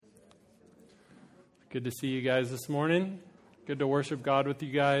Good to see you guys this morning. Good to worship God with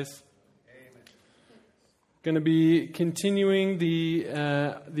you guys. Amen. Going to be continuing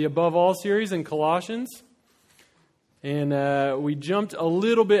the Above All series in Colossians. And we jumped a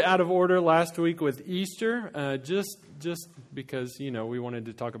little bit out of order last week with Easter, just because, we wanted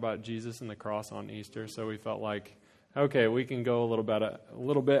to talk about Jesus and the cross on Easter. So we felt like, okay, we can go a little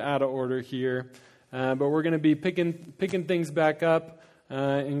bit out of order here. But we're going to be picking things back up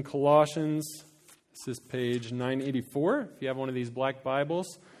in Colossians. This is page 984, if you have one of these black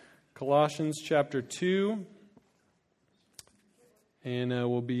Bibles. Colossians chapter 2, and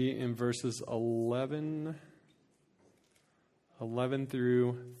we'll be in verses 11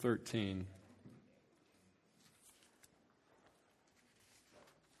 through 13.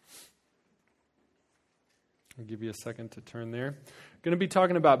 I'll give you a second to turn there. Going to be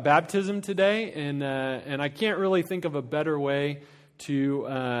talking about baptism today, and I can't really think of a better way to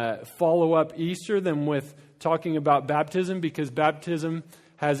follow up Easter than with talking about baptism, because baptism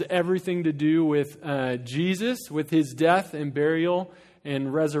has everything to do with Jesus, with his death and burial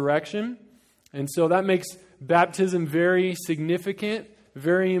and resurrection. And so that makes baptism very significant,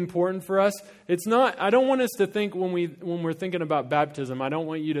 very important for us. It's not, I don't want us to think when we're thinking about baptism, I don't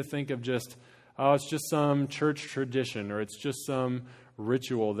want you to think of just, it's just some church tradition or it's just some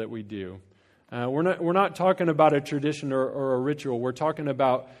ritual that we do. We're not talking about a tradition or a ritual. We're talking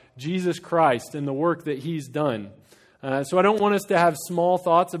about Jesus Christ and the work that he's done. So I don't want us to have small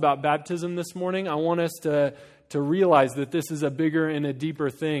thoughts about baptism this morning. I want us to realize that this is a bigger and a deeper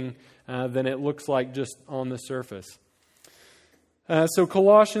thing than it looks like just on the surface. So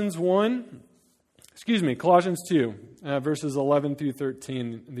Colossians 2, verses 11 through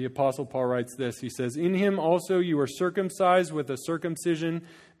 13, the Apostle Paul writes this. He says, "In him also you were circumcised with a circumcision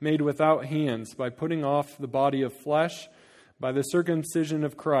made without hands, by putting off the body of flesh, by the circumcision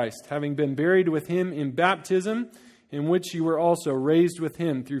of Christ, having been buried with him in baptism, in which you were also raised with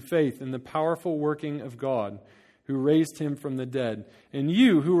him through faith in the powerful working of God, who raised him from the dead. And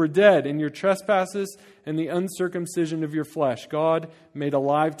you, who were dead in your trespasses and the uncircumcision of your flesh, God made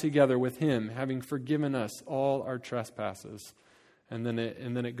alive together with him, having forgiven us all our trespasses." And then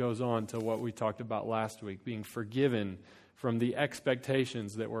it goes on to what we talked about last week, being forgiven from the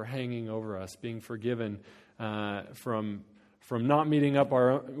expectations that were hanging over us, being forgiven from not meeting up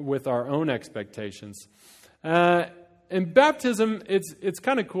with our own expectations. And baptism, it's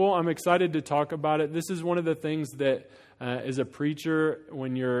kind of cool. I'm excited to talk about it. This is one of the things that, as a preacher,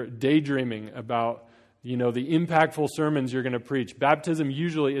 when you're daydreaming about, the impactful sermons you're going to preach, baptism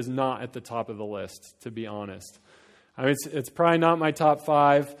usually is not at the top of the list, to be honest. I mean, it's probably not my top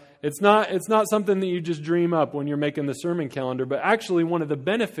 5. It's not something that you just dream up when you're making the sermon calendar, but actually one of the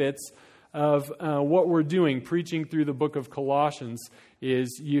benefits of what we're doing, preaching through the book of Colossians,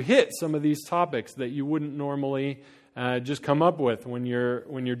 is you hit some of these topics that you wouldn't normally just come up with when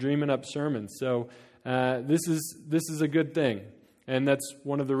you're dreaming up sermons. So this is a good thing, and that's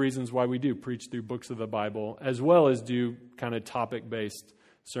one of the reasons why we do preach through books of the Bible as well as do kind of topic-based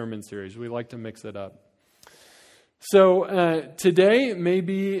sermon series. We like to mix it up. So today may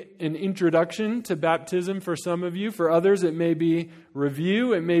be an introduction to baptism for some of you. For others, it may be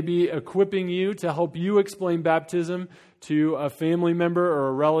review. It may be equipping you to help you explain baptism to a family member or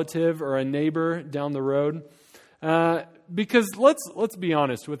a relative or a neighbor down the road. Because let's be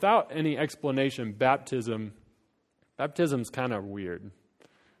honest, without any explanation, baptism's kind of weird,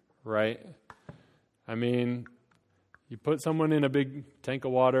 right? I mean, you put someone in a big tank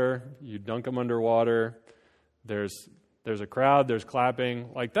of water, you dunk them underwater. There's a crowd, there's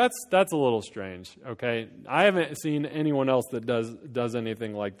clapping. Like that's a little strange, okay? I haven't seen anyone else that does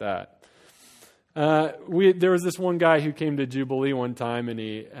anything like that. There was this one guy who came to Jubilee one time, and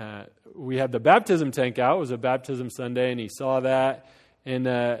we had the baptism tank out. It was a baptism Sunday, and he saw that,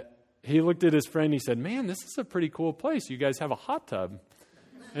 and he looked at his friend. He said, "Man, this is a pretty cool place. You guys have a hot tub."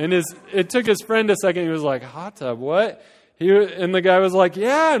 And it took his friend a second. He was like, "Hot tub? What?" And the guy was like,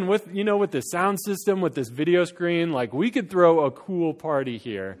 "Yeah, and with the sound system, with this video screen, like we could throw a cool party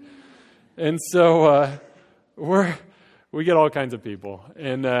here." And so we get all kinds of people,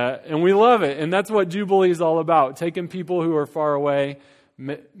 and we love it. And that's what Jubilee is all about: taking people who are far away,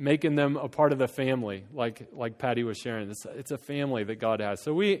 making them a part of the family, like Patty was sharing. It's a family that God has.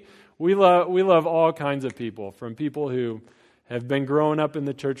 So we love all kinds of people, from people who have been growing up in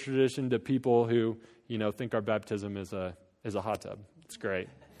the church tradition to people who think our baptism is a hot tub. It's great.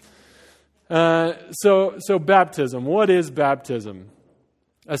 So baptism. What is baptism?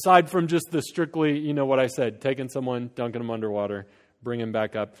 Aside from just the strictly, what I said, taking someone, dunking them underwater, bringing them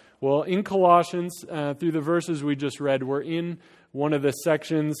back up. Well, in Colossians, through the verses we just read, we're in one of the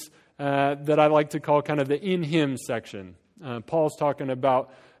sections that I like to call kind of the in Him section. Paul's talking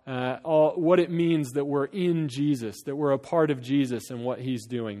about what it means that we're in Jesus, that we're a part of Jesus and what He's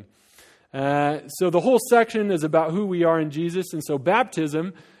doing. So the whole section is about who we are in Jesus. And so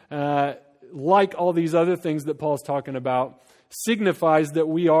baptism, like all these other things that Paul's talking about, signifies that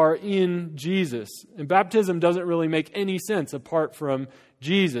we are in Jesus. And baptism doesn't really make any sense apart from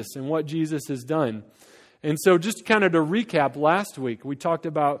Jesus and what Jesus has done. And so just kind of to recap, last week we talked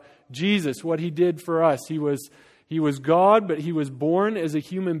about Jesus, what He did for us. He was God, but He was born as a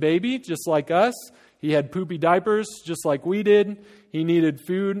human baby, just like us. He had poopy diapers, just like we did. He needed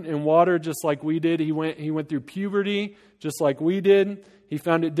food and water, just like we did. He went through puberty, just like we did. He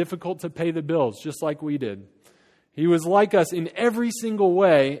found it difficult to pay the bills, just like we did. He was like us in every single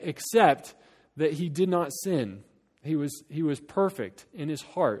way, except that He did not sin. He was perfect in His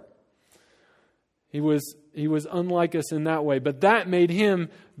heart. He was unlike us in that way. But that made Him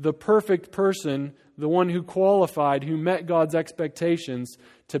the perfect person, the one who qualified, who met God's expectations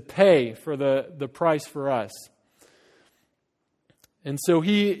to pay for the price for us. And so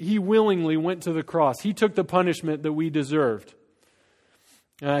He willingly went to the cross. He took the punishment that we deserved.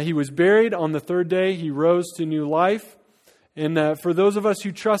 He was buried. On the third day, He rose to new life. And for those of us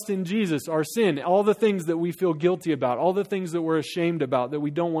who trust in Jesus, our sin, all the things that we feel guilty about, all the things that we're ashamed about, that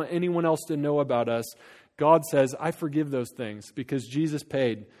we don't want anyone else to know about us, God says, I forgive those things because Jesus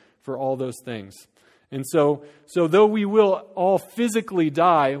paid for all those things. And so though we will all physically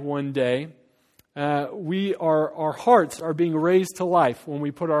die one day, our hearts are being raised to life when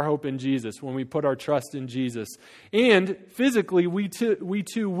we put our hope in Jesus, when we put our trust in Jesus. And physically, we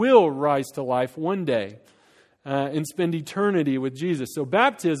too will rise to life one day and spend eternity with Jesus. So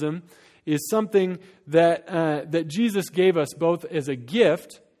baptism is something that Jesus gave us both as a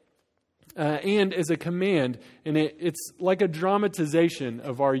gift and as a command. And it's like a dramatization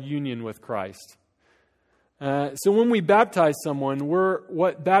of our union with Christ. So when we baptize someone,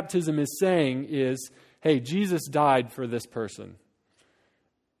 what baptism is saying is, hey, Jesus died for this person.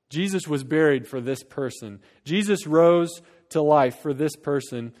 Jesus was buried for this person. Jesus rose to life for this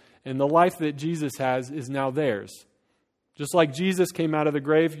person. And the life that Jesus has is now theirs. Just like Jesus came out of the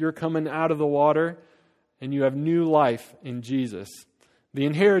grave, you're coming out of the water and you have new life in Jesus. The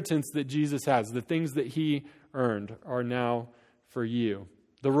inheritance that Jesus has, the things that He earned, are now for you.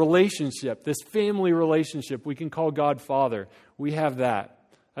 The relationship, this family relationship, we can call God Father. We have that.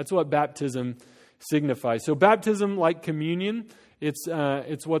 That's what baptism signifies. So baptism, like communion, it's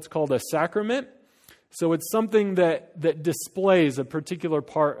what's called a sacrament. So it's something that displays a particular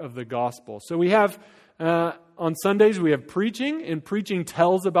part of the gospel. So we have, on Sundays, we have preaching, and preaching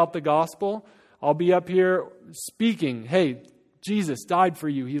tells about the gospel. I'll be up here speaking, hey, Jesus died for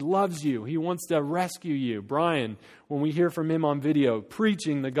you. He loves you. He wants to rescue you. Brian, when we hear from him on video,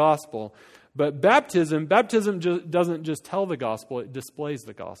 preaching the gospel. But baptism doesn't just tell the gospel, it displays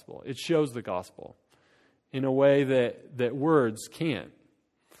the gospel. It shows the gospel in a way that words can't.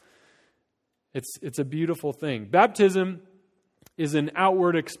 It's a beautiful thing. Baptism is an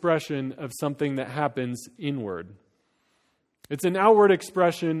outward expression of something that happens inward. It's an outward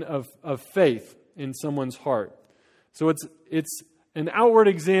expression of faith in someone's heart. So it's an outward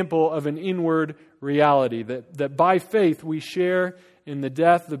example of an inward reality that by faith we share in the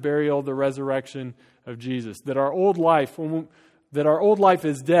death, the burial, the resurrection of Jesus. That our old life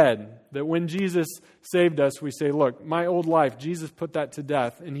is dead. That when Jesus saved us, we say, look, my old life, Jesus put that to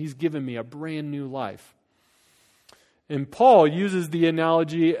death, and He's given me a brand new life. And Paul uses the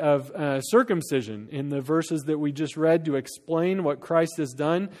analogy of circumcision in the verses that we just read to explain what Christ has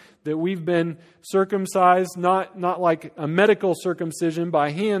done, that we've been circumcised, not like a medical circumcision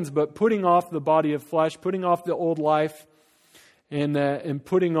by hands, but putting off the body of flesh, putting off the old life, and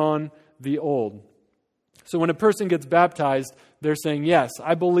putting on the old. So when a person gets baptized, they're saying, yes,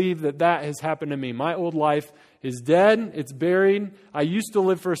 I believe that has happened to me. My old life is dead. It's buried. I used to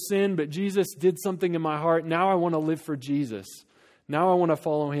live for sin, but Jesus did something in my heart. Now I want to live for Jesus. Now I want to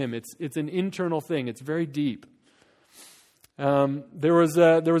follow Him. It's an internal thing. It's very deep. There was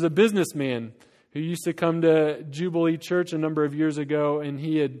a businessman who used to come to Jubilee Church a number of years ago, and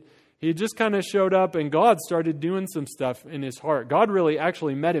he had just kind of showed up, and God started doing some stuff in his heart. God really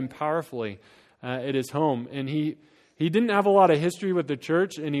actually met him powerfully at his home, and he didn't have a lot of history with the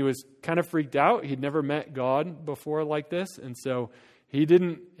church, and he was kind of freaked out. He'd never met God before like this, and so he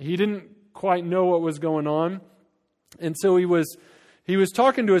didn't quite know what was going on. And so he was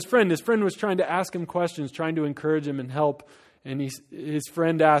talking to his friend. His friend was trying to ask him questions, trying to encourage him and help. And his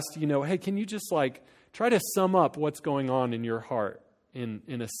friend asked, hey, can you just try to sum up what's going on in your heart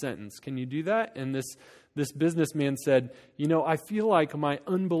in a sentence? Can you do that? And this businessman said, I feel like my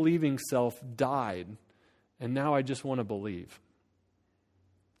unbelieving self died, and now I just want to believe.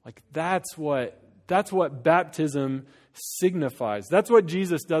 Like that's what baptism signifies. That's what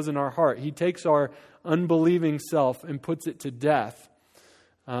Jesus does in our heart. He takes our unbelieving self and puts it to death,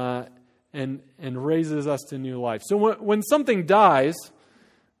 and raises us to new life. So when something dies,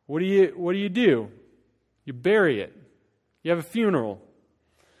 what do you do? You bury it. You have a funeral.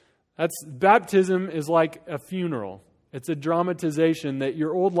 Baptism is like a funeral. It's a dramatization that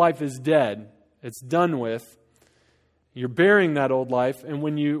your old life is dead. It's done with. You're burying that old life, and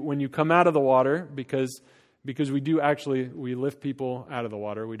when you come out of the water, because we lift people out of the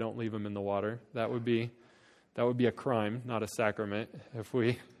water, we don't leave them in the water. That would be a crime, not a sacrament. If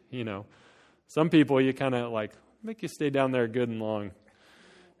we, some people you kind of like make you stay down there good and long.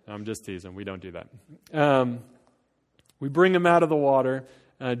 I'm just teasing. We don't do that. We bring them out of the water,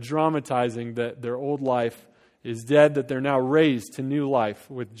 dramatizing that their old life is dead, that they're now raised to new life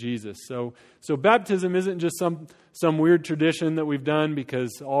with Jesus. So baptism isn't just some weird tradition that we've done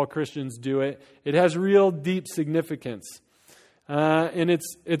because all Christians do it. It has real deep significance. And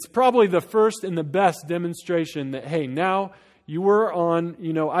it's probably the first and the best demonstration that, hey, now you were on,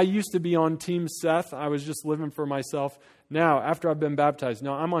 I used to be on Team Seth. I was just living for myself. Now, after I've been baptized,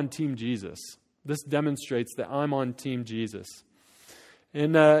 now I'm on Team Jesus. This demonstrates that I'm on Team Jesus.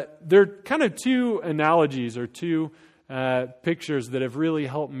 And there are kind of two analogies or two pictures that have really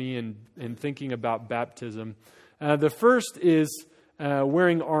helped me in thinking about baptism. The first is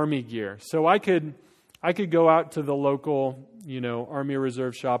wearing army gear. So I could go out to the local, Army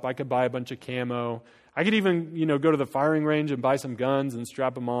Reserve shop. I could buy a bunch of camo. I could even, go to the firing range and buy some guns and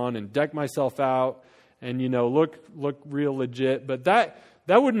strap them on and deck myself out and, look real legit. But that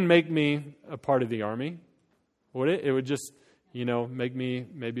wouldn't make me a part of the Army, would it? It would just, make me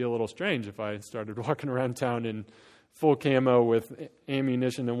maybe a little strange if I started walking around town in full camo with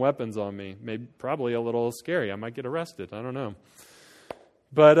ammunition and weapons on me. Maybe probably a little scary. I might get arrested. I don't know.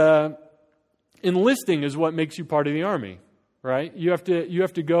 But enlisting is what makes you part of the Army, right? You have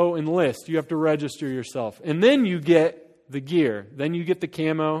to go enlist. You have to register yourself. And then you get the gear. Then you get the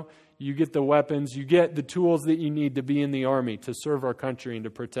camo. You get the weapons. You get the tools that you need to be in the Army to serve our country and to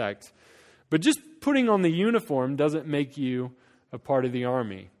protect. But just putting on the uniform doesn't make you a part of the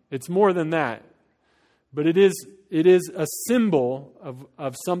Army. It's more than that. But it is a symbol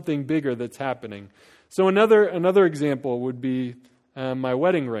of something bigger that's happening. So another example would be my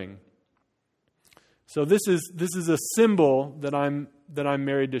wedding ring. So this is a symbol that I'm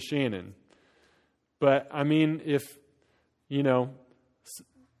married to Shannon. But I mean, if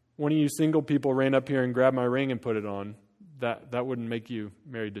one of you single people ran up here and grabbed my ring and put it on, that wouldn't make you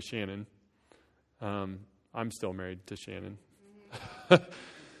married to Shannon. I'm still married to Shannon.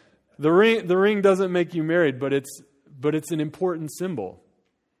 The ring doesn't make you married, but it's an important symbol.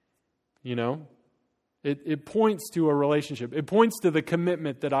 It points to a relationship. It points to the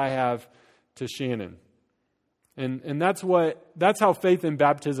commitment that I have to Shannon. And that's how faith and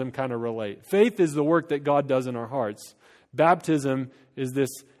baptism kind of relate. Faith is the work that God does in our hearts. Baptism is this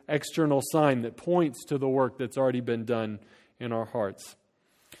external sign that points to the work that's already been done in our hearts.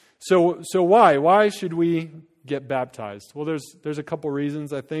 So why? Why should we get baptized? Well, there's a couple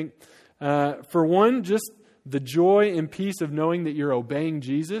reasons, I think. For one, just the joy and peace of knowing that you're obeying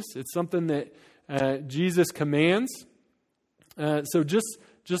Jesus. It's something that Jesus commands. So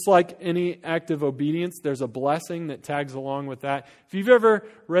just like any act of obedience, there's a blessing that tags along with that. If you've ever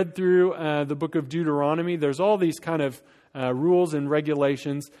read through the book of Deuteronomy, there's all these kind of rules and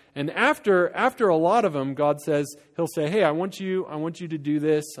regulations. And after a lot of them, God says, He'll say, hey, I want you to do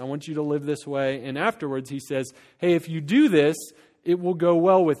this. I want you to live this way. And afterwards, He says, hey, if you do this, it will go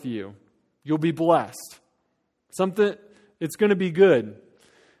well with you. You'll be blessed. It's going to be good.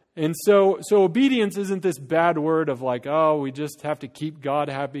 And so obedience isn't this bad word of like, oh, we just have to keep God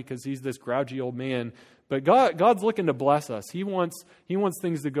happy because He's this grouchy old man. But God's looking to bless us. He wants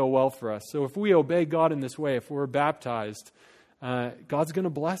things to go well for us. So if we obey God in this way, if we're baptized, God's going to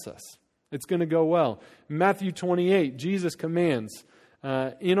bless us. It's going to go well. Matthew 28, Jesus commands,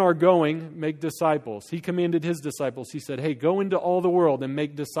 in our going, make disciples. He commanded His disciples. He said, hey, go into all the world and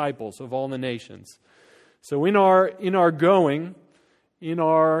make disciples of all the nations. So in our going, in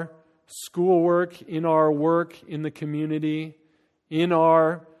our schoolwork, in our work in the community, in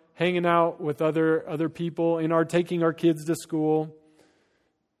our hanging out with other people, in our taking our kids to school,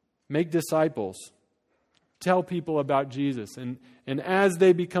 make disciples. Tell people about Jesus. And as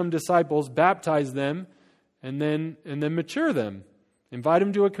they become disciples, baptize them and then mature them. Invite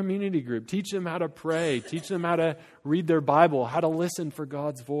them to a community group. Teach them how to pray. Teach them how to read their Bible, how to listen for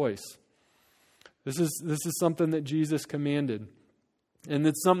God's voice. This is something that Jesus commanded. And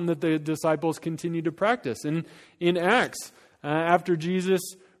it's something that the disciples continue to practice. And in Acts, after Jesus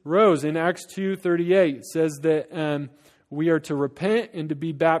rose, in Acts 2:38, it says that we are to repent and to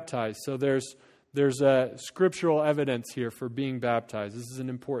be baptized. So there's scriptural evidence here for being baptized. This is an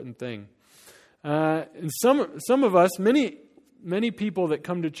important thing. And some of us, many people that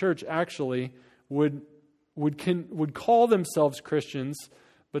come to church actually would call themselves Christians,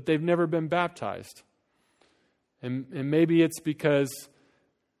 but they've never been baptized. And maybe it's because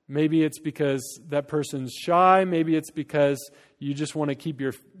that person's shy. Maybe it's because you just want to keep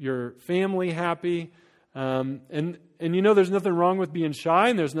your family happy. And there's nothing wrong with being shy,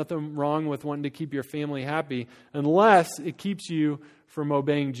 and there's nothing wrong with wanting to keep your family happy, unless it keeps you from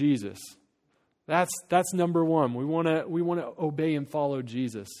obeying Jesus. That's number one. We want to obey and follow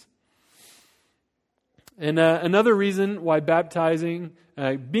Jesus. And another reason why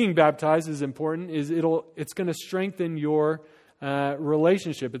being baptized is important is it's going to strengthen your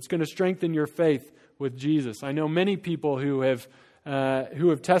relationship. It's going to strengthen your faith with Jesus. I know many people who have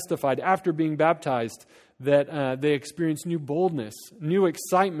testified after being baptized that they experience new boldness, new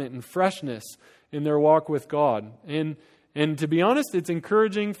excitement, and freshness in their walk with God. And to be honest, it's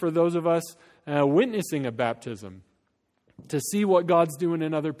encouraging for those of us witnessing a baptism to see what God's doing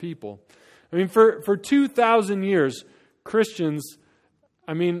in other people. I mean, for 2,000 years, Christians,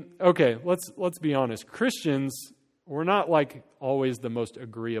 let's be honest. Christians, we're not like always the most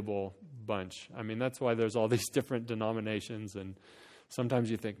agreeable bunch. I mean, that's why there's all these different denominations, and sometimes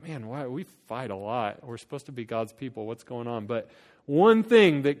you think, man, why we fight a lot? We're supposed to be God's people. What's going on? But one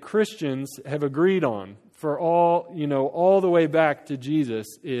thing that Christians have agreed on for all the way back to Jesus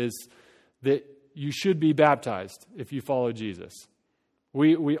is that you should be baptized if you follow Jesus.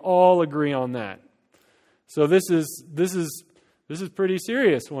 We all agree on that. So this is pretty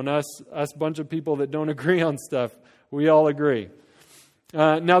serious when us bunch of people that don't agree on stuff, we all agree.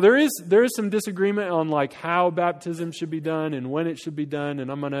 Now there is some disagreement on like how baptism should be done and when it should be done,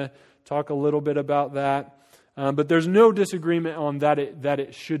 and I'm going to talk a little bit about that. But there's no disagreement on that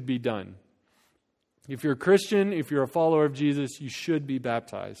it should be done. If you're a Christian, if you're a follower of Jesus, you should be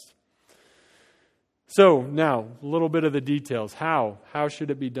baptized. So now, a little bit of the details. How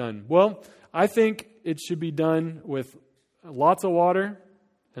should it be done? Well, I think it should be done with lots of water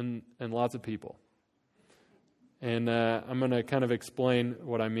and lots of people. And I'm going to kind of explain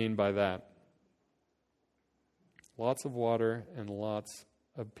what I mean by that. Lots of water and lots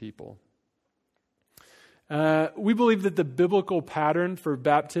of people. We believe that the biblical pattern for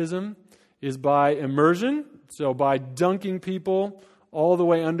baptism is by immersion, so by dunking people all the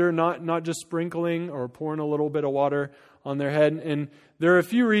way under, not just sprinkling or pouring a little bit of water on their head. And there are a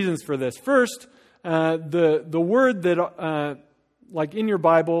few reasons for this. First, the word that, like in your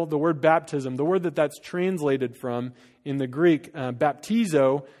Bible, the word baptism, the word that's translated from in the Greek,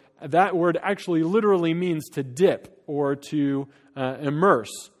 baptizo, that word actually literally means to dip or to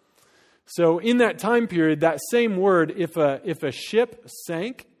immerse. So in that time period, that same word, if a ship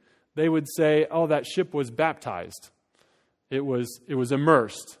sank, they would say, oh, that ship was baptized. It was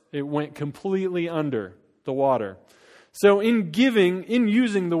immersed. It went completely under the water. So in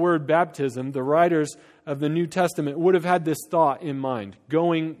using the word baptism, the writers of the New Testament would have had this thought in mind,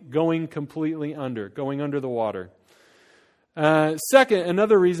 going completely under, going under the water. Second,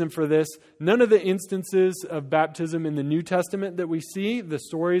 another reason for this, none of the instances of baptism in the New Testament that we see, the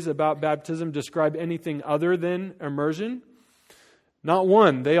stories about baptism, describe anything other than immersion. Not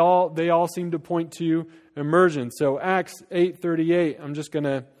one. They all seem to point to immersion. So Acts 8:38, I'm just going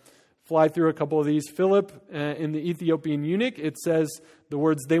to fly through a couple of these. Philip in the Ethiopian eunuch, it says the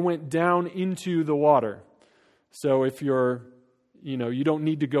words, they went down into the water. So if you don't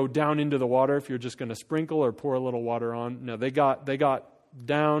need to go down into the water if you're just going to sprinkle or pour a little water on. No, they got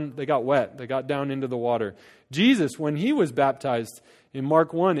down, they got wet, they got down into the water. Jesus, when he was baptized, in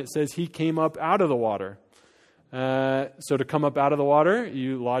Mark 1, it says he came up out of the water. So to come up out of the water,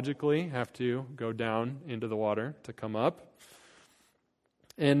 you logically have to go down into the water to come up.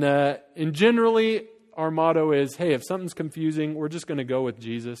 And generally, our motto is, hey, if something's confusing, we're just going to go with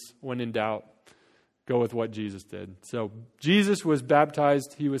Jesus. When in doubt, go with what Jesus did. So Jesus was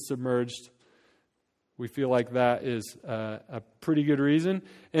baptized. He was submerged. We feel like that is a pretty good reason.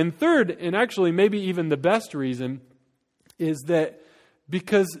 And third, and actually maybe even the best reason, is that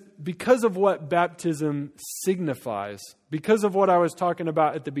because of what baptism signifies, because of what I was talking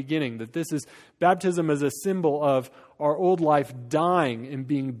about at the beginning, that baptism is a symbol of our old life dying and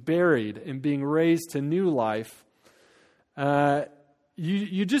being buried and being raised to new life,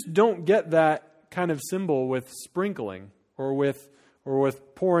 you just don't get that kind of symbol with sprinkling or with or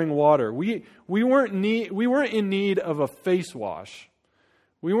with pouring water. We weren't in need of a face wash.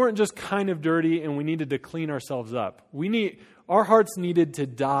 We weren't just kind of dirty and we needed to clean ourselves up. Our hearts needed to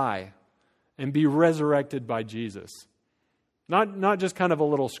die and be resurrected by Jesus. Not just kind of a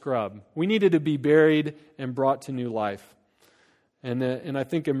little scrub. We needed to be buried and brought to new life. And I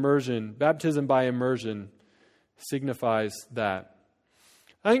think baptism by immersion signifies that.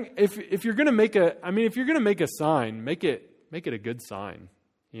 I think if you're going to make a sign, make it a good sign,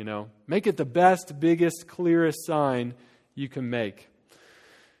 Make it the best, biggest, clearest sign you can make.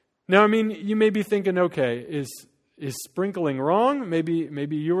 Now, you may be thinking, okay, is sprinkling wrong?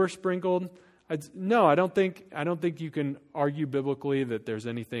 Maybe you were sprinkled. No, I don't think you can argue biblically that there's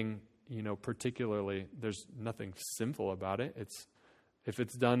anything, particularly, there's nothing sinful about it. If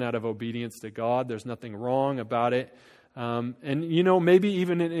it's done out of obedience to God, there's nothing wrong about it. And maybe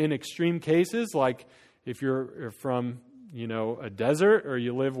even in extreme cases, like if you're from, a desert or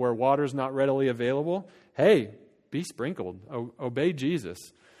you live where water's not readily available, hey, be sprinkled. Obey Jesus.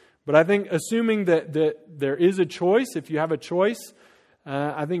 But I think assuming that there is a choice, if you have a choice,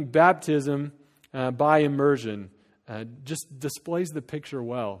 I think baptism by immersion just displays the picture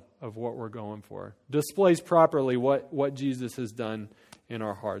well of what we're going for. Displays properly what Jesus has done in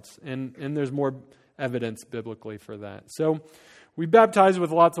our hearts. And there's more evidence biblically for that. So we baptize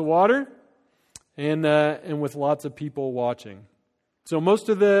with lots of water and with lots of people watching. So most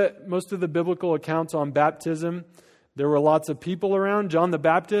of the biblical accounts on baptism, there were lots of people around. John the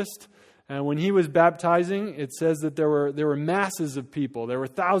Baptist, when he was baptizing, it says that there were masses of people. There were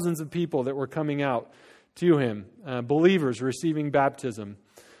thousands of people that were coming out to him, believers receiving baptism.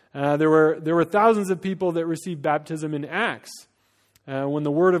 There were thousands of people that received baptism in Acts when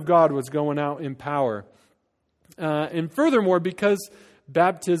the Word of God was going out in power. And furthermore, because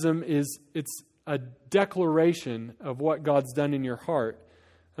baptism it's a declaration of what God's done in your heart,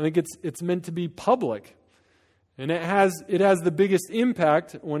 I think it's meant to be public. And it has the biggest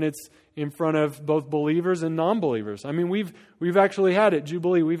impact when it's in front of both believers and non-believers. We've actually had at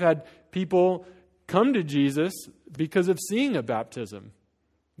Jubilee, we've had people come to Jesus because of seeing a baptism.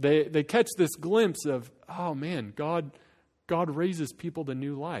 They catch this glimpse of, oh man, God raises people to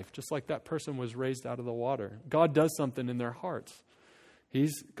new life, just like that person was raised out of the water. God does something in their hearts.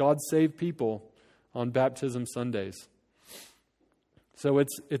 God saved people on baptism Sundays. So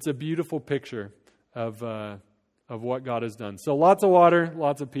it's a beautiful picture of what God has done. So lots of water,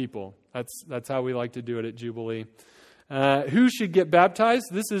 lots of people. That's how we like to do it at Jubilee. Who should get baptized?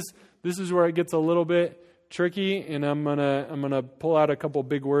 This is where it gets a little bit tricky, and I'm gonna pull out a couple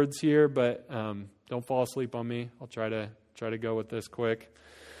big words here, but don't fall asleep on me. I'll try to go with this quick.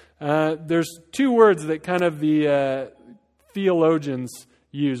 There's two words that kind of the theologians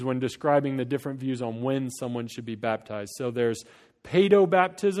use when describing the different views on when someone should be baptized. So there's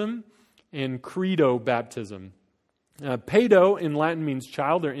paedobaptism and credo baptism. Paedo in Latin means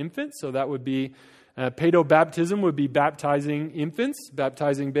child or infant, so that would be paedobaptism would be baptizing infants,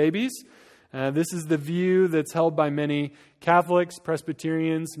 baptizing babies. This is the view that's held by many Catholics,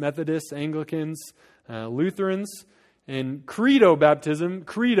 Presbyterians, Methodists, Anglicans, Lutherans. And credo baptism,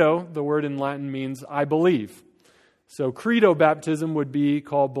 credo, the word in Latin means I believe. So credo baptism would be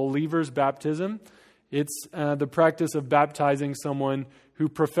called believer's baptism. It's the practice of baptizing someone who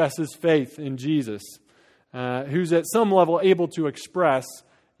professes faith in Jesus, who's at some level able to express,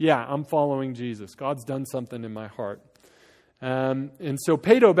 yeah, I'm following Jesus. God's done something in my heart. And so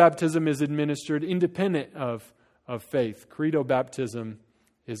paedobaptism is administered independent of faith. Credo baptism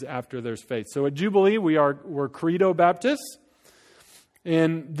is after there's faith. So at Jubilee, we're Credo Baptists.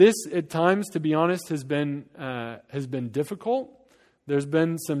 And this, at times, to be honest, has been difficult. There's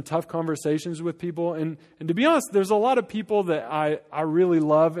been some tough conversations with people. And to be honest, there's a lot of people that I really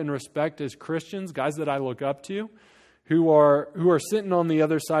love and respect as Christians, guys that I look up to, who are sitting on the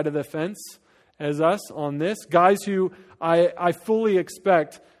other side of the fence as us on this. Guys who I fully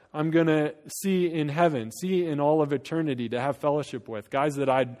expect I'm going to see in heaven, see in all of eternity, to have fellowship with. Guys that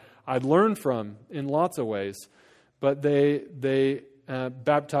I'd learn from in lots of ways. But they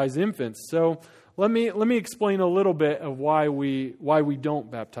baptize infants. So let me explain a little bit of why we don't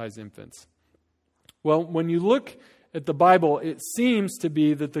baptize infants. Well, when you look at the Bible, it seems to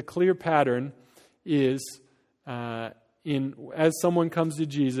be that the clear pattern is as someone comes to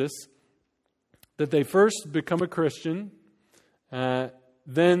Jesus, that they first become a Christian,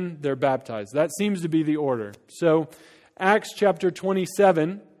 then they're baptized. That seems to be the order. So Acts chapter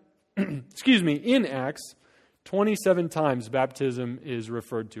 27, in Acts, 27 times baptism is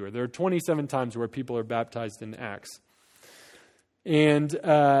referred to. There are 27 times where people are baptized in Acts. And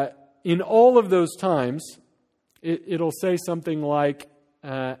in all of those times, it'll say something like,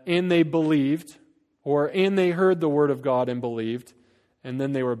 and they believed, or and they heard the word of God and believed, and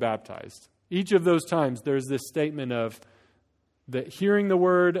then they were baptized. Each of those times there's this statement of the hearing the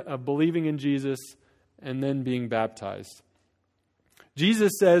word, of believing in Jesus, and then being baptized.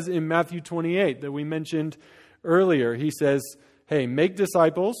 Jesus says in Matthew 28 that we mentioned earlier, he says, hey, make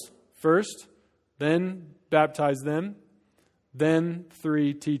disciples first, then baptize them, then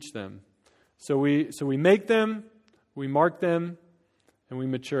 3, teach them. So we make them, we mark them, and we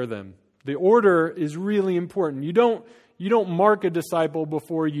mature them. The order is really important. You don't mark a disciple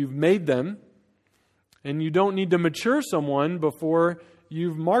before you've made them, and you don't need to mature someone before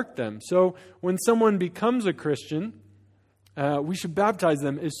you've marked them. So when someone becomes a Christian, we should baptize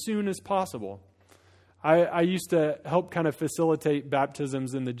them as soon as possible. I used to help kind of facilitate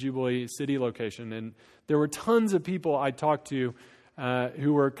baptisms in the Jubilee City location, and there were tons of people I talked to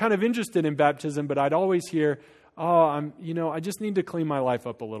who were kind of interested in baptism, but I'd always hear, I just need to clean my life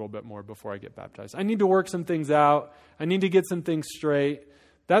up a little bit more before I get baptized. I need to work some things out. I need to get some things straight.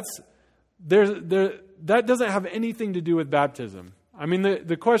 That doesn't have anything to do with baptism. I mean,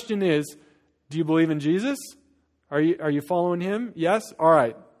 the question is, do you believe in Jesus? Are you following him? Yes? All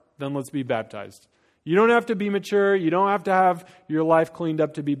right, then let's be baptized. You don't have to be mature. You don't have to have your life cleaned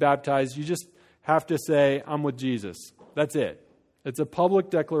up to be baptized. You just have to say, I'm with Jesus. That's it. It's a public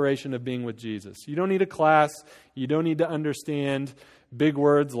declaration of being with Jesus. You don't need a class. You don't need to understand big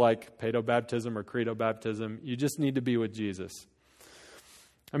words like paedobaptism or credo baptism. You just need to be with Jesus.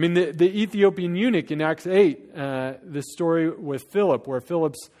 I mean, the Ethiopian eunuch in Acts 8, this story with Philip, where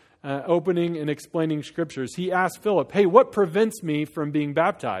Philip's opening and explaining scriptures, he asked Philip, hey, what prevents me from being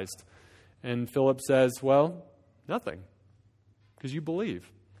baptized? And Philip says, well, nothing, because you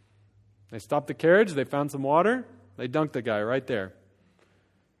believe. They stopped the carriage, they found some water, they dunked the guy right there.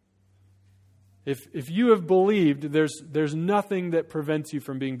 If you have believed, there's nothing that prevents you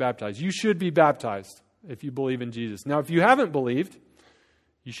from being baptized. You should be baptized if you believe in Jesus. Now, if you haven't believed,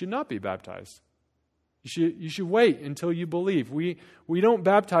 you should not be baptized. You should wait until you believe. We don't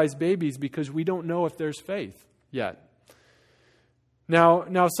baptize babies because we don't know if there's faith yet.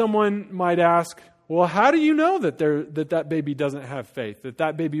 Now someone might ask, well, how do you know that baby doesn't have faith,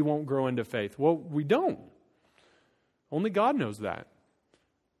 that baby won't grow into faith? Well, we don't. Only God knows that.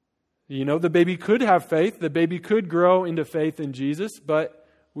 The baby could have faith, the baby could grow into faith in Jesus, but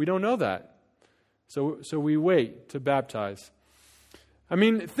we don't know that. So we wait to baptize. I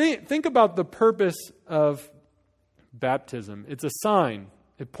mean, think about the purpose of baptism. It's a sign.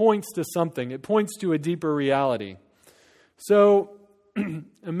 It points to something. It points to a deeper reality. So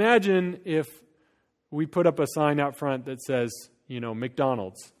imagine if we put up a sign out front that says,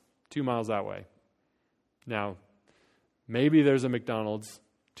 McDonald's, 2 miles that way. Now, maybe there's a McDonald's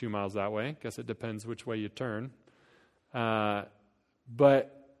 2 miles that way. Guess it depends which way you turn. But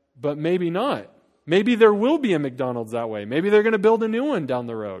maybe not. Maybe there will be a McDonald's that way. Maybe they're going to build a new one down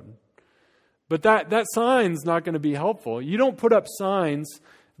the road. But that sign's not going to be helpful. You don't put up signs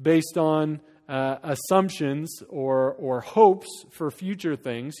based on assumptions or hopes for future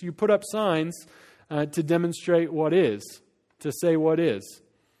things. You put up signs to demonstrate what is, to say what is.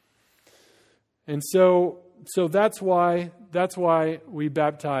 And so that's why we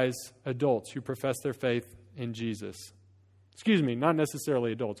baptize adults who profess their faith in Jesus. Excuse me, not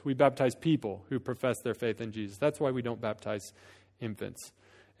necessarily adults. We baptize people who profess their faith in Jesus. That's why we don't baptize infants.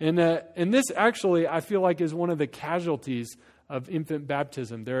 And this actually, I feel like, is one of the casualties of infant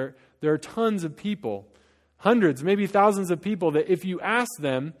baptism. There are tons of people, hundreds, maybe thousands of people, that if you ask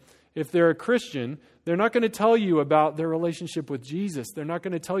them if they're a Christian, they're not going to tell you about their relationship with Jesus. They're not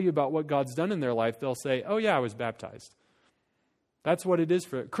going to ttell you about what God's done in their life. They'll say, oh yeah, I was baptized. That's what it is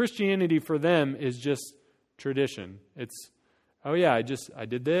for Christianity. For them is just tradition. It's, oh yeah, I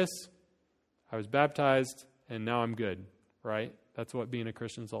did this, I was baptized, and now I'm good, right? That's what being a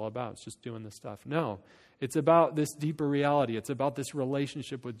Christian is all about. It's just doing this stuff. No, it's about this deeper reality. It's about this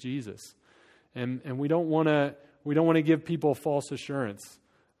relationship with Jesus. And we don't want to give people false assurance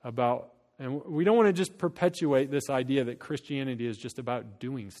about, and we don't want to just perpetuate this idea that Christianity is just about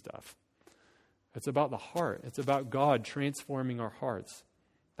doing stuff. It's about the heart. It's about God transforming our hearts.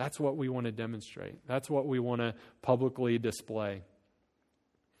 That's what we want to demonstrate. That's what we want to publicly display.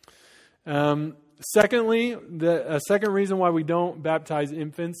 Secondly, the second reason why we don't baptize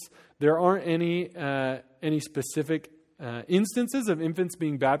infants, there aren't any specific instances of infants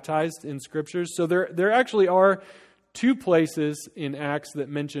being baptized in Scriptures. So there actually are 2 places in Acts that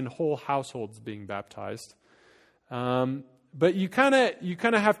mention whole households being baptized. But you kind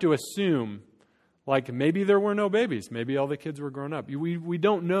of have to assume, Like maybe there were no babies. Maybe all the kids were grown up. We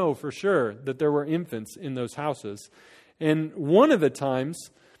don't know for sure that there were infants in those houses. And one of the times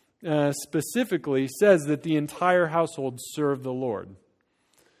specifically says that the entire household served the Lord.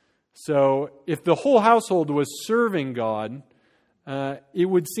 So if the whole household was serving God, it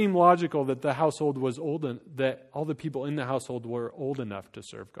would seem logical that the household was that all the people in the household were old enough to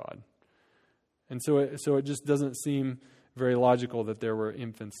serve God. And so it just doesn't seem very logical that there were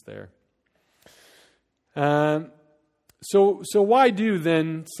infants there. So why do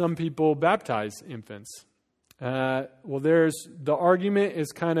then some people baptize infants? Well, the argument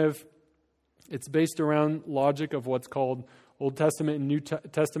is it's based around logic of what's called Old Testament and New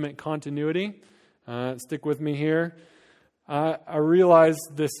Testament continuity. Stick with me here. I realize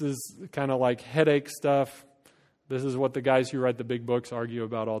this is kind of like headache stuff. This is what the guys who write the big books argue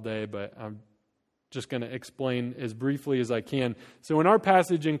about all day, but I'm just going to explain as briefly as I can. So in our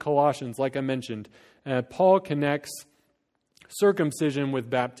passage in Colossians, like I mentioned, Paul connects circumcision with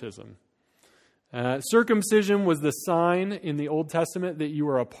baptism. Circumcision was the sign in the Old Testament that you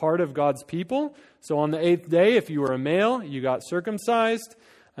were a part of God's people. So on the 8th day, if you were a male, you got circumcised.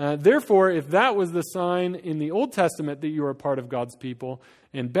 Therefore, if that was the sign in the Old Testament that you were a part of God's people,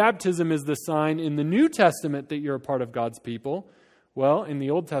 and baptism is the sign in the New Testament that you're a part of God's people, well, in the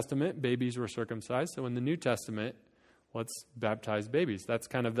Old Testament, babies were circumcised. So in the New Testament, let's baptize babies. That's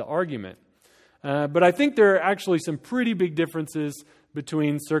kind of the argument. But I think there are actually some pretty big differences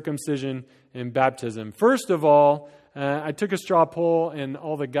between circumcision and baptism. First of all, I took a straw poll, and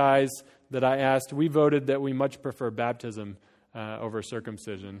all the guys that I asked, we voted that we much prefer baptism over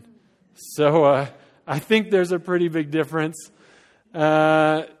circumcision. So I think there's a pretty big difference.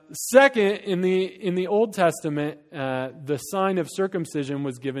 Second, in the Old Testament, the sign of circumcision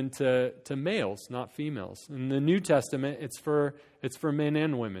was given to males, not females. In the New Testament, it's for men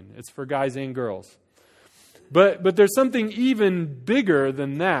and women. It's for guys and girls. But there's something even bigger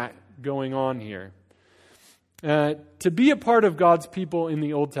than that going on here. To be a part of God's people in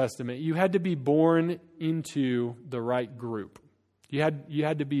the Old Testament, you had to be born into the right group. You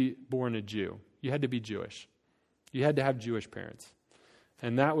had to be born a Jew. You had to be Jewish. You had to have Jewish parents.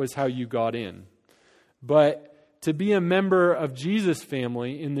 And that was how you got in. But to be a member of Jesus'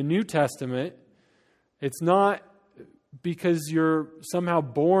 family in the New Testament, it's not because you're somehow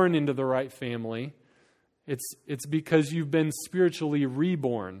born into the right family. It's because you've been spiritually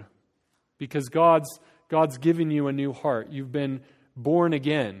reborn. Because God's given you a new heart. You've been born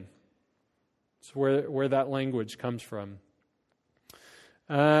again. It's where that language comes from.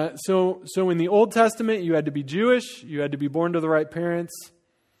 So in the Old Testament, you had to be Jewish. You had to be born to the right parents.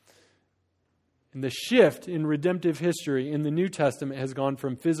 And the shift in redemptive history in the New Testament has gone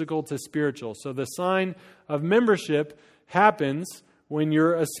from physical to spiritual. So the sign of membership happens when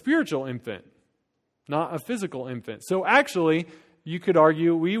you're a spiritual infant, not a physical infant. So actually, you could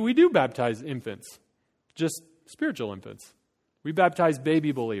argue we do baptize infants, just spiritual infants. We baptize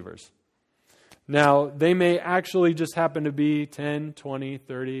baby believers. Now, they may actually just happen to be 10, 20,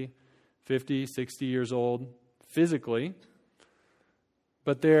 30, 50, 60 years old physically,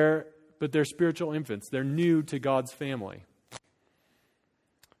 but they're spiritual infants. They're new to God's family.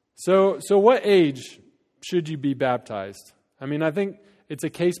 So what age should you be baptized? I mean, I think it's a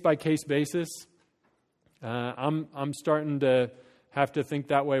case-by-case basis. I'm starting to have to think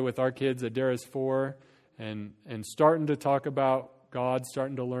that way with our kids. Adara's 4 and starting to talk about God,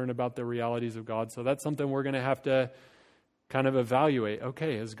 starting to learn about the realities of God. So that's something we're going to have to kind of evaluate.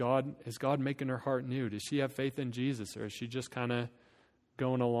 Okay, is God making her heart new? Does she have faith in Jesus, or is she just kind of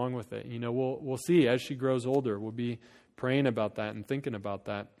going along with it? We'll see as she grows older. We'll be praying about that and thinking about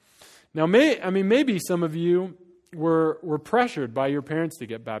that. Now, maybe some of you were pressured by your parents to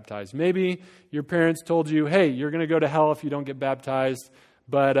get baptized. Maybe your parents told you, hey, you're going to go to hell if you don't get baptized,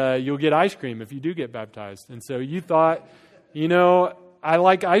 but you'll get ice cream if you do get baptized. And so you thought, I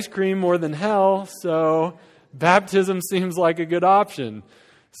like ice cream more than hell, so baptism seems like a good option.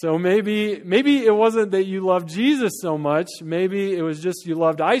 So maybe it wasn't that you loved Jesus so much. Maybe it was just you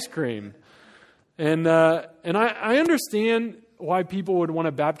loved ice cream. And I understand why people would want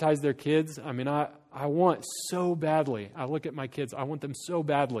to baptize their kids. I mean, I want so badly. I look at my kids. I want them so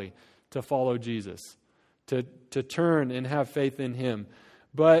badly to follow Jesus, to turn and have faith in Him.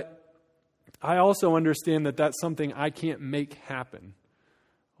 But I also understand that that's something I can't make happen.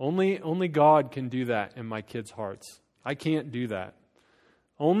 Only God can do that in my kids' hearts. I can't do that.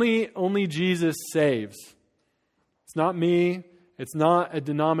 Only Jesus saves. It's not me. It's not a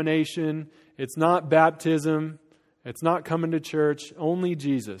denomination. It's not baptism. It's not coming to church. Only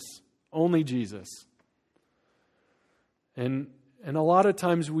Jesus. Only Jesus. And a lot of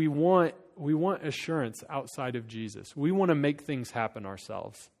times we want want assurance outside of Jesus. We want to make things happen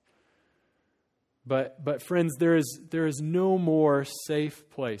ourselves. But friends, there is no more safe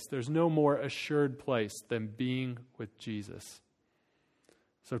place. There's no more assured place than being with Jesus.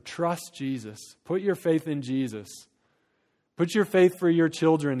 So trust Jesus. Put your faith in Jesus. Put your faith for your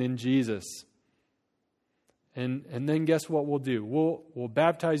children in Jesus. And then guess what we'll do? We'll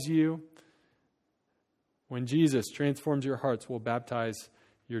baptize you. When Jesus transforms your hearts, we'll baptize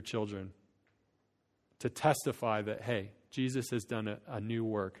your children to testify that, hey, Jesus has done a new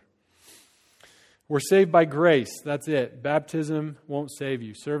work. We're saved by grace. That's it. Baptism won't save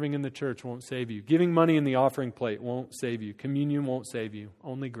you. Serving in the church won't save you. Giving money in the offering plate won't save you. Communion won't save you.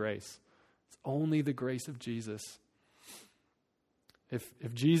 Only grace. It's only the grace of Jesus.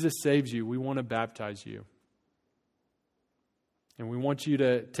 If Jesus saves you, we want to baptize you. And we want you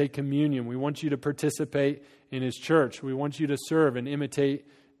to take communion. We want you to participate in His church. We want you to serve and imitate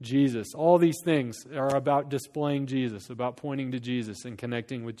Jesus. All these things are about displaying Jesus, about pointing to Jesus and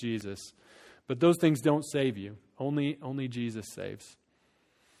connecting with Jesus. But those things don't save you. Only Jesus saves.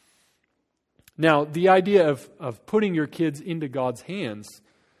 Now, the idea of putting your kids into God's hands,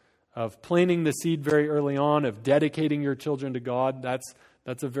 of planting the seed very early on, of dedicating your children to God,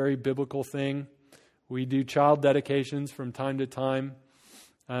 that's a very biblical thing. We do child dedications from time to time.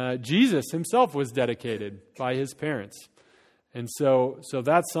 Jesus Himself was dedicated by His parents. And so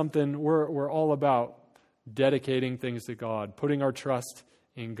that's something we're all about, dedicating things to God, putting our trust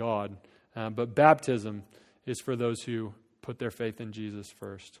in God. But baptism is for those who put their faith in Jesus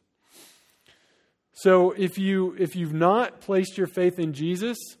first. So if you've not placed your faith in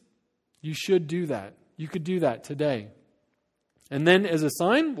Jesus, you should do that. You could do that today. And then as a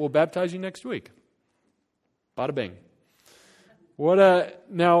sign, we'll baptize you next week. Bada bing.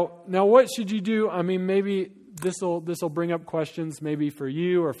 Now what should you do? I mean, maybe this will bring up questions maybe for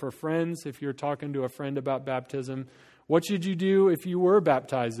you or for friends if you're talking to a friend about baptism. What should you do if you were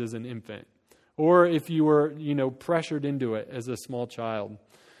baptized as an infant? Or if you were, pressured into it as a small child?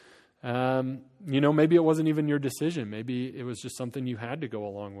 Maybe it wasn't even your decision. Maybe it was just something you had to go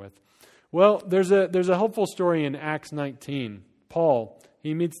along with. Well, there's a helpful story in Acts 19. Paul,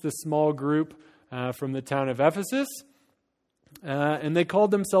 he meets this small group from the town of Ephesus, and they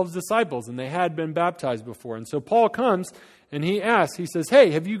called themselves disciples, and they had been baptized before. And so Paul comes, and he asks, he says,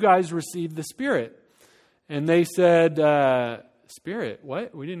 hey, have you guys received the Spirit? And they said, Spirit?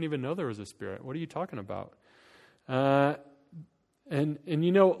 What? We didn't even know there was a Spirit. What are you talking about? And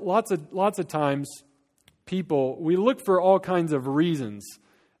lots of times we look for all kinds of reasons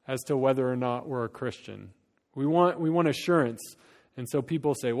as to whether or not we're a Christian. We want assurance. And so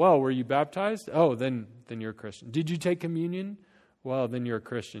people say, well, were you baptized? Oh, then you're a Christian. Did you take communion? Well, then you're a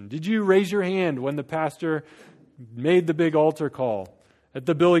Christian. Did you raise your hand when the pastor made the big altar call at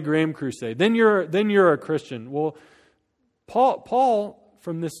the Billy Graham crusade? Then you're a Christian. Well, Paul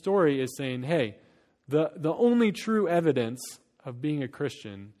from this story is saying, hey, the only true evidence of being a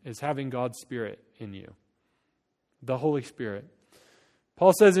Christian is having God's Spirit in you, the Holy Spirit.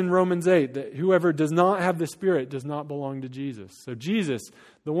 Paul says in Romans 8 that whoever does not have the Spirit does not belong to Jesus. So Jesus,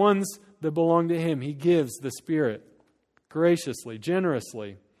 the ones that belong to Him, He gives the Spirit graciously,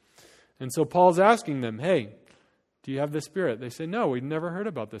 generously. And so Paul's asking them, hey, do you have the Spirit? They say, no, we've never heard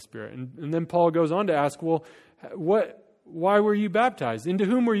about the Spirit. And then Paul goes on to ask, well, why were you baptized? Into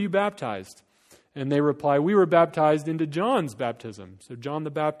whom were you baptized? And they reply, we were baptized into John's baptism. So John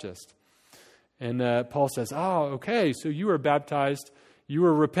the Baptist. And Paul says, okay, so you were baptized. You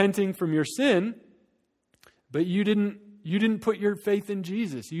were repenting from your sin, but you didn't put your faith in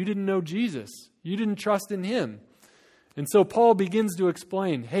Jesus. You didn't know Jesus. You didn't trust in Him. And so Paul begins to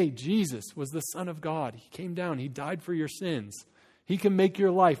explain, hey, Jesus was the Son of God. He came down. He died for your sins. He can make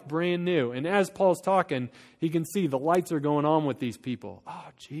your life brand new. And as Paul's talking, he can see the lights are going on with these people. Oh,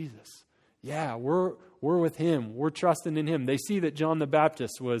 Jesus. Yeah, we're with Him. We're trusting in Him. They see that John the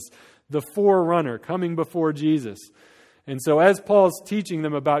Baptist was the forerunner coming before Jesus. And so as Paul's teaching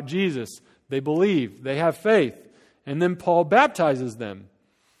them about Jesus, they believe, they have faith. And then Paul baptizes them.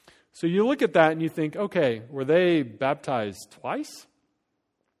 So you look at that and you think, okay, were they baptized twice?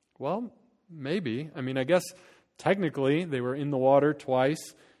 Well, maybe. I mean, I guess technically they were in the water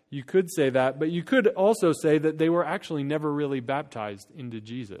twice. You could say that, but you could also say that they were actually never really baptized into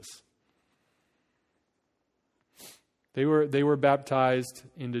Jesus. They were baptized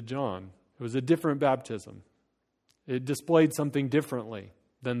into John. It was a different baptism. It displayed something differently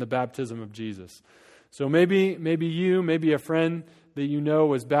than the baptism of Jesus. So maybe a friend that you know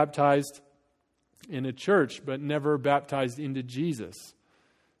was baptized in a church but never baptized into Jesus.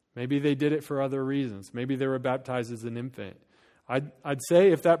 Maybe they did it for other reasons. Maybe they were baptized as an infant. I'd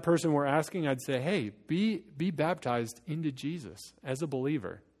say if that person were asking, I'd say, hey, be baptized into Jesus as a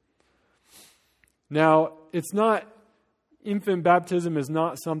believer. Now, infant baptism is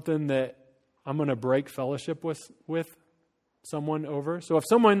not something that I'm going to break fellowship with someone over. So if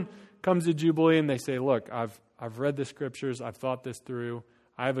someone comes to Jubilee and they say, look, I've read the scriptures, I've thought this through,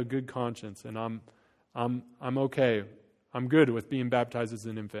 I have a good conscience, and I'm okay. I'm good with being baptized as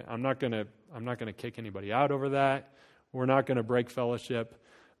an infant. I'm not going to kick anybody out over that. We're not going to break fellowship,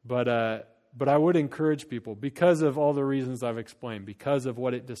 but I would encourage people, because of all the reasons I've explained, because of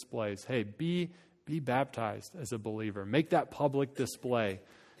what it displays. Hey, be baptized as a believer. Make that public display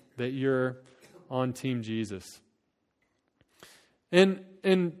that you're on Team Jesus. And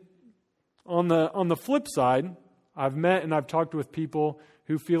on the flip side, I've met and I've talked with people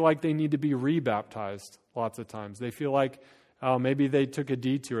who feel like they need to be rebaptized lots of times. They feel like maybe they took a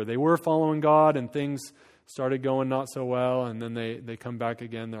detour. They were following God and things started going not so well, and then they come back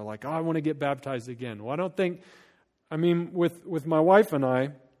again. They're like, I want to get baptized again. Well, with my wife and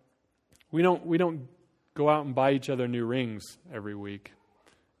I, we don't go out and buy each other new rings every week.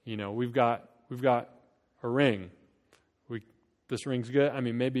 We've got a ring. This ring's good.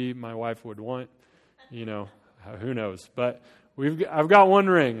 Maybe my wife would want, who knows? But I've got one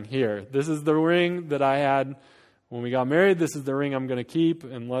ring here. This is the ring that I had when we got married. This is the ring I'm going to keep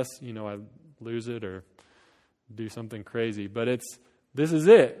unless, I lose it or do something crazy. But this is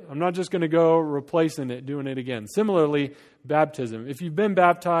it. I'm not just going to go replacing it, doing it again. Similarly, baptism. If you've been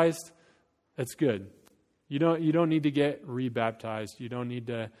baptized, that's good. You don't need to get rebaptized. You don't need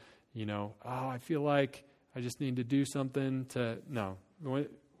to, I feel like I just need to do something to, no.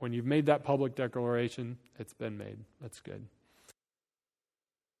 When you've made that public declaration, it's been made. That's good.